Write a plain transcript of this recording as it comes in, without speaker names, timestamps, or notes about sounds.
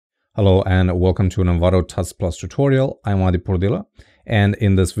Hello and welcome to an Envato Tuts Plus tutorial. I'm Adi Pordila, and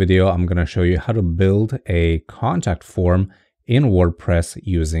in this video I'm going to show you how to build a contact form in WordPress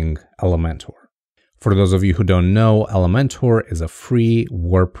using Elementor. For those of you who don't know, Elementor is a free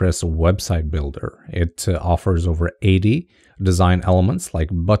WordPress website builder. It offers over 80 design elements like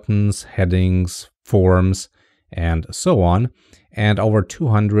buttons, headings, forms, and so on, and over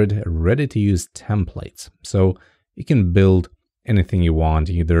 200 ready-to-use templates. So you can build anything you want,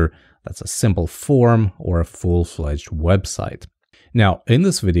 either that's a simple form or a full-fledged website. Now, in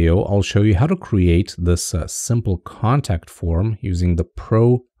this video, I'll show you how to create this simple contact form using the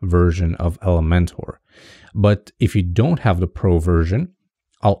Pro version of Elementor. But if you don't have the Pro version,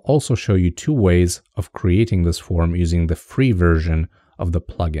 I'll also show you two ways of creating this form using the free version of the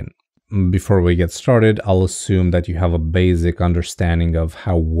plugin. Before we get started, I'll assume that you have a basic understanding of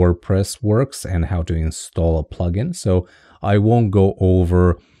how WordPress works and how to install a plugin. So I won't go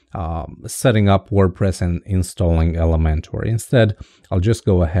over setting up WordPress and installing Elementor. Instead, I'll just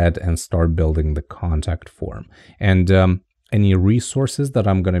go ahead and start building the contact form. And any resources that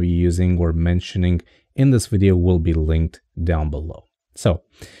I'm going to be using or mentioning in this video will be linked down below. So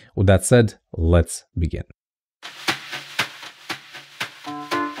with that said, let's begin.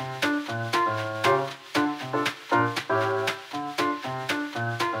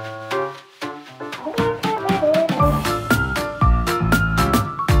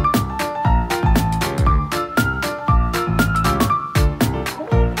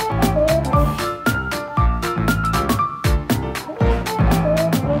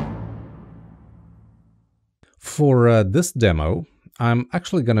 For this demo, I'm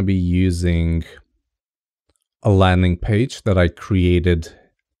actually going to be using a landing page that I created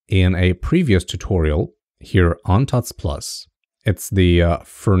in a previous tutorial here on Tuts Plus. It's the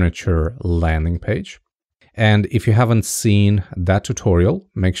furniture landing page. And if you haven't seen that tutorial,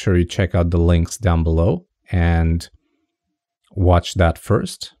 make sure you check out the links down below and watch that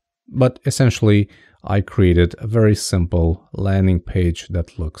first. But essentially, I created a very simple landing page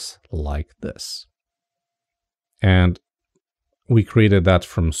that looks like this. And we created that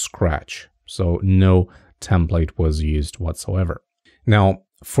from scratch, so no template was used whatsoever. Now,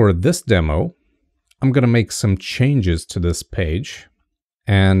 for this demo, I'm going to make some changes to this page,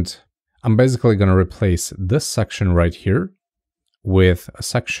 and I'm basically going to replace this section right here with a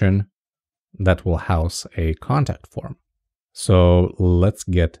section that will house a contact form. So let's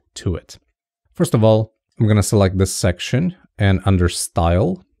get to it. First of all, I'm going to select this section, and under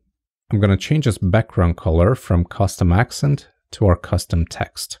Style, I'm going to change its background color from custom accent to our custom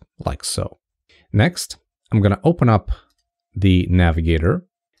text, like so. Next, I'm going to open up the navigator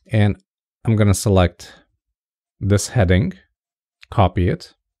and I'm going to select this heading, copy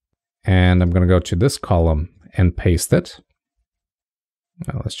it, and I'm going to go to this column and paste it.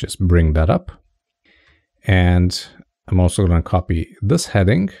 Now let's just bring that up. And I'm also going to copy this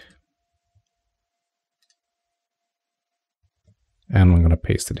heading. And I'm going to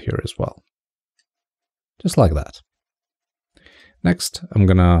paste it here as well. Just like that. Next, I'm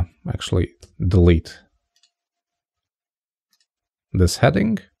going to actually delete this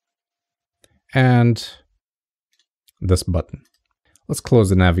heading and this button. Let's close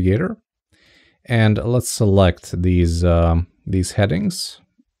the navigator and let's select these headings.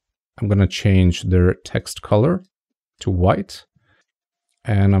 I'm going to change their text color to white.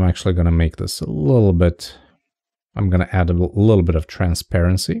 And I'm actually going to make this a little bit, I'm going to add a little bit of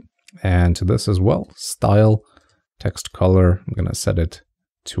transparency and to this as well. Style, text color, I'm going to set it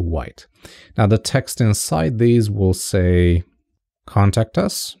to white. Now the text inside these will say, contact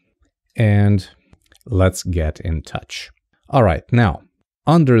us and let's get in touch. All right, now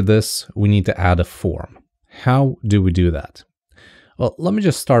under this, we need to add a form. How do we do that? Well, let me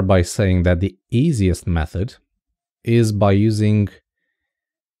just start by saying that the easiest method is by using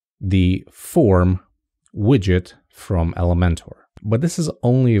the form widget from Elementor. But this is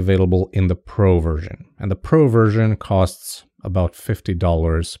only available in the Pro version, and the Pro version costs about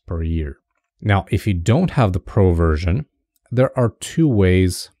 $50 per year. Now, if you don't have the Pro version, there are two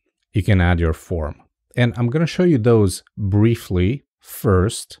ways you can add your form. And I'm going to show you those briefly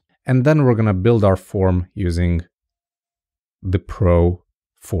first, and then we're going to build our form using the Pro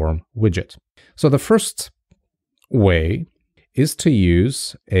form widget. So the first way is to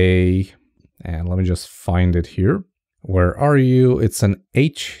use and let me just find it here. Where are you? It's an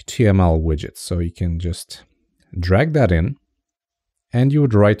HTML widget. So you can just drag that in and you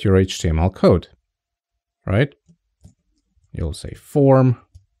would write your HTML code, right? You'll say form,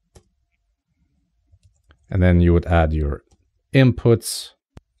 and then you would add your inputs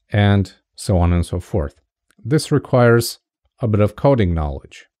and so on and so forth. This requires a bit of coding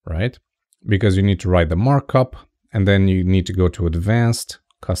knowledge. right? Because you need to write the markup, and then you need to go to Advanced,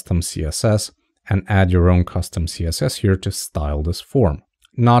 Custom CSS, and add your own custom CSS here to style this form.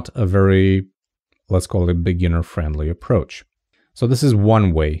 Not a very, let's call it, beginner-friendly approach. So this is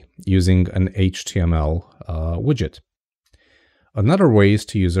one way, using an HTML widget. Another way is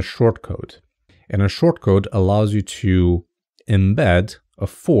to use a shortcode. And a shortcode allows you to embed a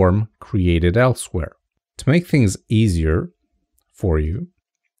form created elsewhere. To make things easier for you,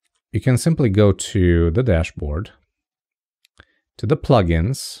 you can simply go to the dashboard, to the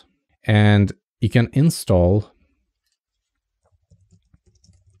plugins, and you can install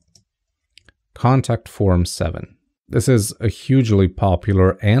Contact Form 7. This is a hugely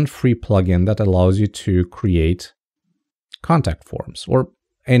popular and free plugin that allows you to create contact forms, or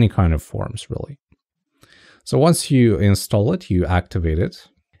any kind of forms, really. So once you install it, you activate it,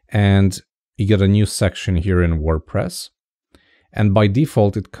 and you get a new section here in WordPress. And by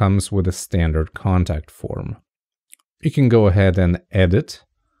default, it comes with a standard contact form. You can go ahead and edit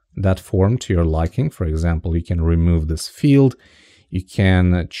that form to your liking. For example, you can remove this field. You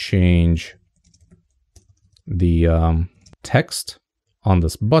can change the text on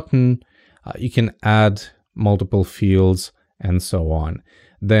this button. You can add multiple fields and so on.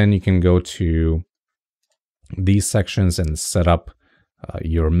 Then you can go to these sections and set up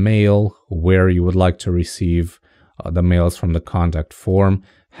your mail, where you would like to receive the mails from the contact form,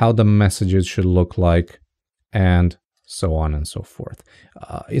 how the messages should look like, and so on and so forth.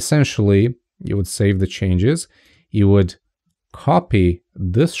 Essentially, you would save the changes, you would copy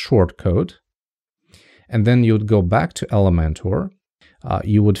this shortcode, and then you would go back to Elementor.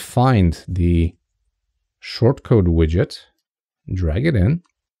 You would find the shortcode widget, drag it in,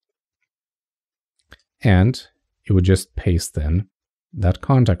 and you would just paste in that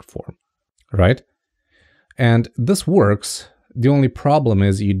contact form, right? And this works. The only problem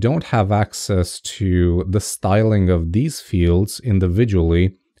is you don't have access to the styling of these fields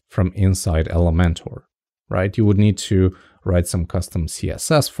individually from inside Elementor, right? You would need to write some custom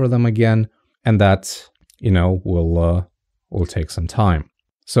CSS for them again, and that, will take some time.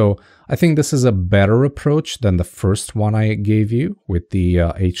 So I think this is a better approach than the first one I gave you with the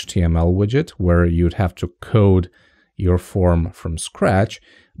HTML widget, where you'd have to code your form from scratch,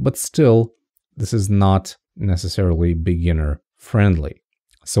 but still, this is not necessarily beginner friendly.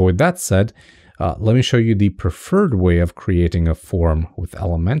 So with that said, let me show you the preferred way of creating a form with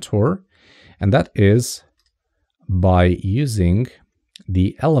Elementor, and that is by using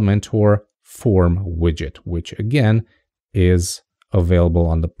the Elementor form widget, which again is available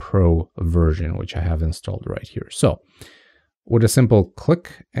on the Pro version, which I have installed right here. So with a simple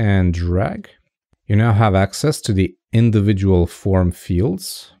click and drag, you now have access to the individual form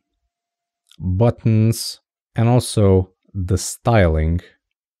fields, buttons, and also the styling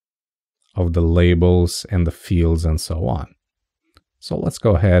of the labels and the fields and so on. So let's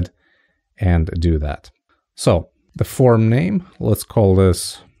go ahead and do that. So the form name, let's call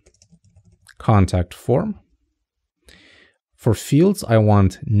this contact form. For fields, I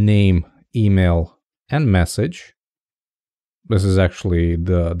want name, email, and message. This is actually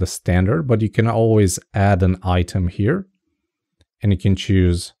the standard, but you can always add an item here, and you can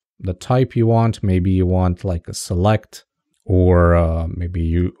choose the type you want. Maybe you want like a select, or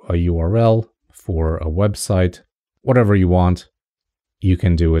maybe a URL for a website. Whatever you want, you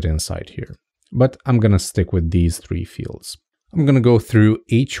can do it inside here. But I'm going to stick with these three fields. I'm going to go through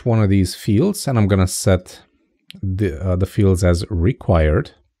each one of these fields, and I'm going to set the fields as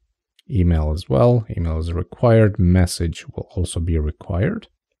required. Email as well. Email is required. Message will also be required.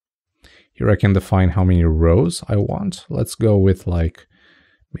 Here I can define how many rows I want. Let's go with like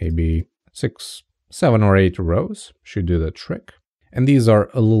maybe 6, 7, or 8 rows. Should do the trick. And these are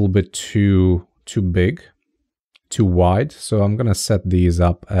a little bit too big, too wide. So I'm going to set these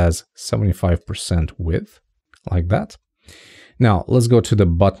up as 75% width, like that. Now let's go to the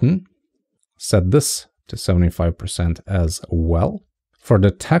button. Set this to 75% as well. For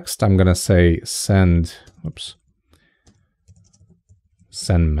the text, I'm going to say send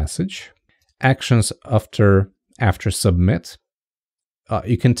message. Actions after submit.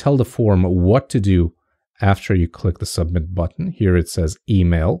 You can tell the form what to do after you click the submit button. Here it says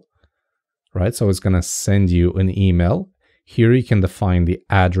email, right? So it's going to send you an email. Here you can define the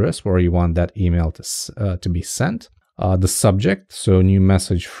address where you want that email to be sent. The subject, so new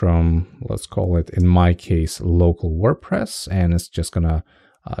message from, let's call it, in my case, local WordPress, and it's just gonna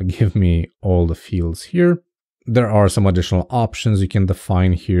give me all the fields here. There are some additional options you can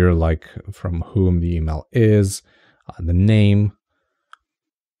define here, like from whom the email is, the name,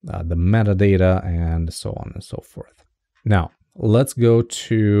 the metadata, and so on and so forth. Now, let's go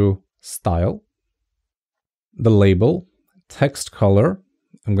to style, the label, text color.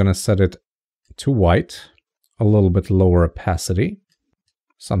 I'm going to set it to white, a little bit lower opacity,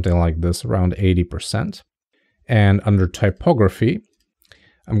 something like this, around 80%. And under typography,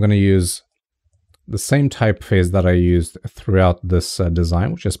 I'm going to use the same typeface that I used throughout this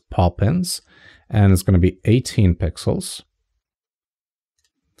design, which is pop-ins, and it's going to be 18 pixels.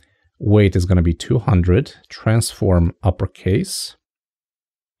 Weight is going to be 200, transform uppercase.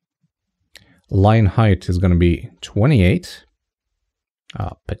 Line height is going to be 28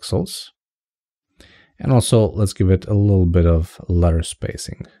 pixels. And also, let's give it a little bit of letter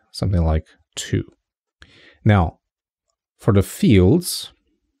spacing, something like 2. Now, for the fields,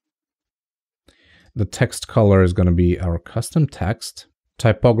 the text color is going to be our custom text.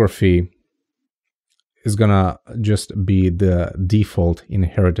 Typography is going to just be the default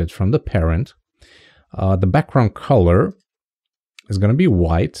inherited from the parent. The background color is going to be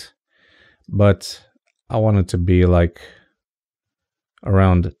white, but I want it to be like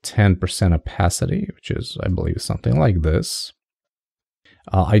around 10% opacity, which is, I believe, something like this.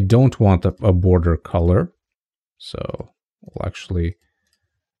 I don't want a border color, so we'll actually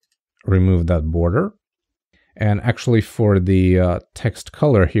remove that border. And actually for the text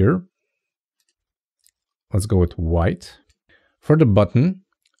color here, let's go with white. For the button,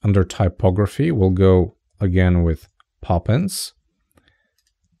 under typography, we'll go again with pop-ins.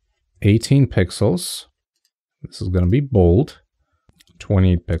 18 pixels. This is going to be bold.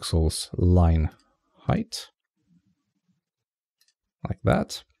 28 pixels line height. Like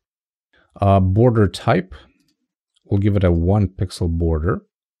that. Border type, we'll give it a 1 pixel border.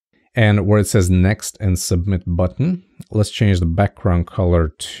 And where it says next and submit button, let's change the background color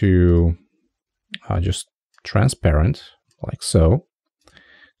to just transparent, like so.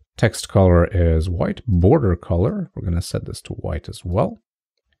 Text color is white. Border color, we're going to set this to white as well.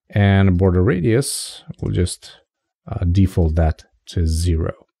 And border radius, we'll just default that to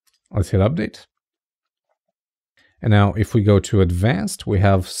 0. Let's hit update. And now if we go to advanced, we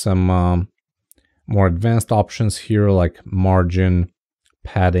have some more advanced options here, like margin,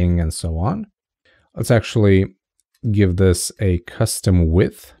 padding, and so on. Let's actually give this a custom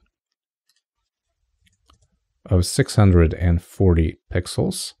width of 640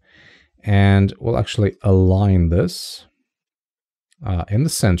 pixels. And we'll actually align this in the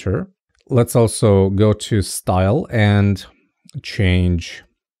center. Let's also go to style and change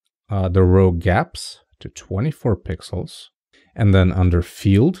the row gaps to 24 pixels. And then under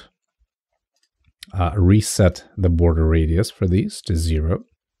field, reset the border radius for these to 0.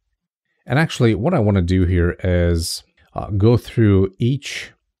 And actually what I want to do here is go through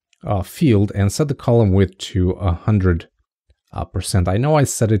each field and set the column width to 100%. I know I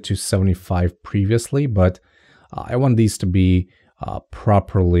set it to 75 previously, but I want these to be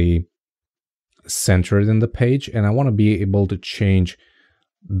properly centered in the page, and I want to be able to change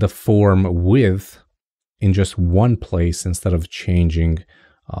the form width in just one place instead of changing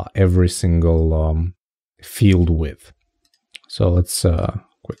every single field width. So let's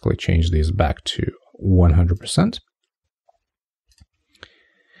quickly change these back to 100%.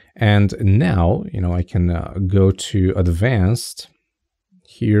 And now, I can go to advanced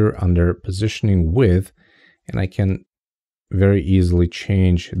here under positioning width, and I can very easily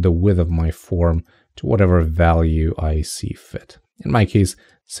change the width of my form to whatever value I see fit. In my case,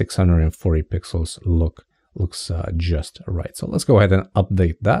 640 pixels looks just right. So let's go ahead and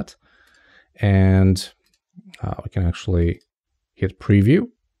update that. And we can actually hit preview.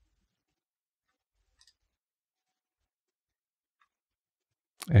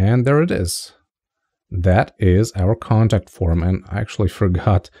 And there it is. That is our contact form. And I actually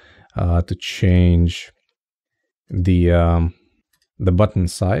forgot to change the button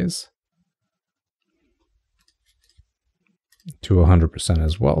size to 100%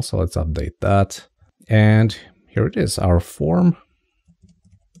 as well. So let's update that. And here it is, our form.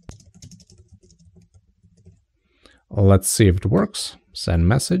 Let's see if it works. Send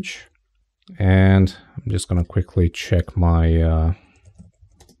message. And I'm just going to quickly check my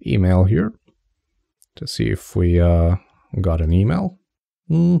email here to see if we got an email.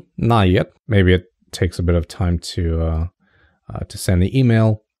 Not yet. Maybe it takes a bit of time to send the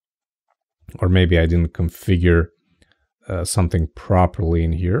email, or maybe I didn't configure something properly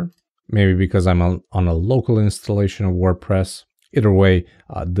in here. Maybe because I'm on a local installation of WordPress. Either way,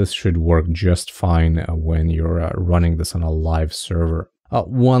 this should work just fine when you're running this on a live server.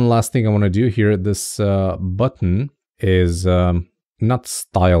 One last thing I want to do here, this button is not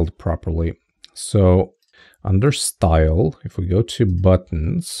styled properly. So under style, if we go to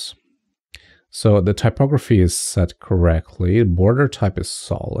buttons, So the typography is set correctly. Border type is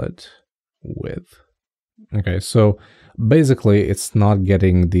solid width. Okay, so basically it's not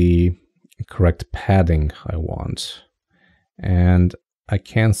getting the correct padding I want. And I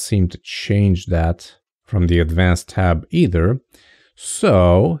can't seem to change that from the advanced tab either.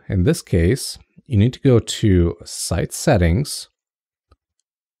 So in this case, you need to go to Site Settings,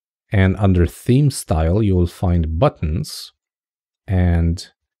 and under Theme Style, you will find Buttons. And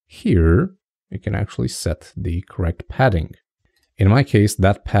here you can actually set the correct padding. In my case,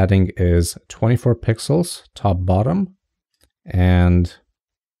 that padding is 24 pixels top bottom and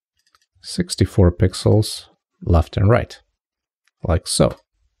 64 pixels left and right, like so.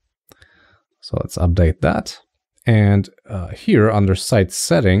 So let's update that. And here under Site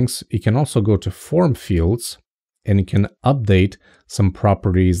Settings, you can also go to Form Fields, and you can update some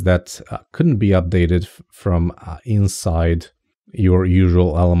properties that couldn't be updated from inside your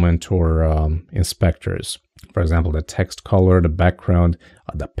usual Elementor inspectors. For example, the text color, the background,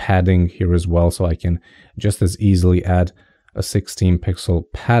 the padding here as well. So I can just as easily add a 16 pixel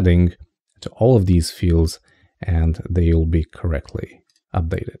padding to all of these fields, and they will be correctly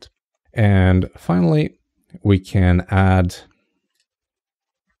updated. And finally, we can add,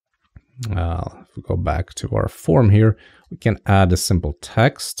 if we go back to our form here, we can add a simple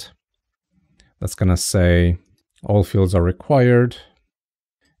text that's going to say all fields are required.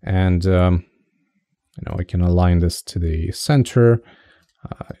 And, we can align this to the center.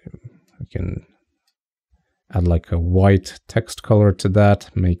 We can add like a white text color to that,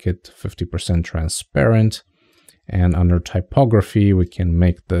 make it 50% transparent. And under typography, we can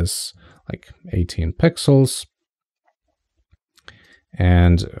make this like 18 pixels.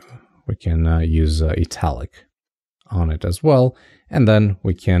 And we can use italic on it as well. And then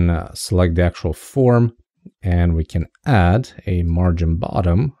we can select the actual form, and we can add a margin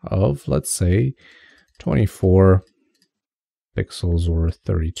bottom of, let's say, 24 pixels or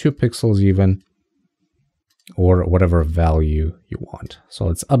 32 pixels even, or whatever value you want. So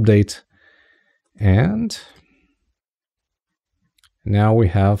let's update, and now we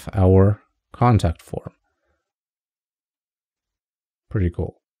have our contact form. Pretty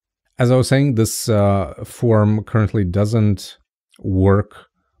cool. As I was saying, this form currently doesn't work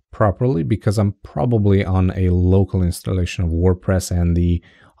properly because I'm probably on a local installation of WordPress and the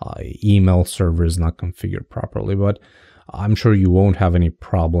email server is not configured properly, but I'm sure you won't have any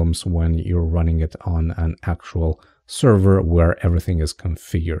problems when you're running it on an actual server where everything is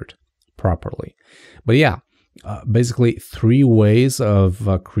configured properly. But yeah, basically 3 ways of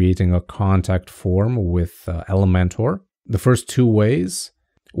creating a contact form with Elementor. The first 2 ways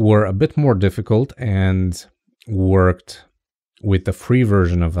were a bit more difficult and worked with the free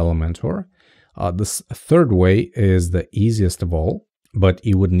version of Elementor. This third way is the easiest of all, but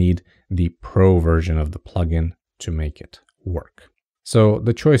you would need the pro version of the plugin to make it work. So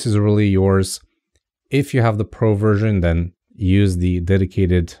the choice is really yours. If you have the pro version, then use the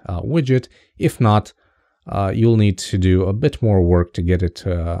dedicated widget. If not, you'll need to do a bit more work to get it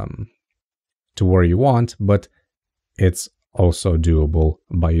to where you want, but it's also doable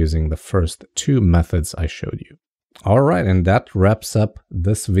by using the first 2 methods I showed you. All right, and that wraps up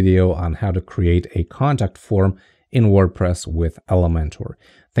this video on how to create a contact form in WordPress with Elementor.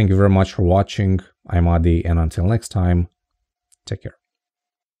 Thank you very much for watching. I'm Adi, and until next time, take care.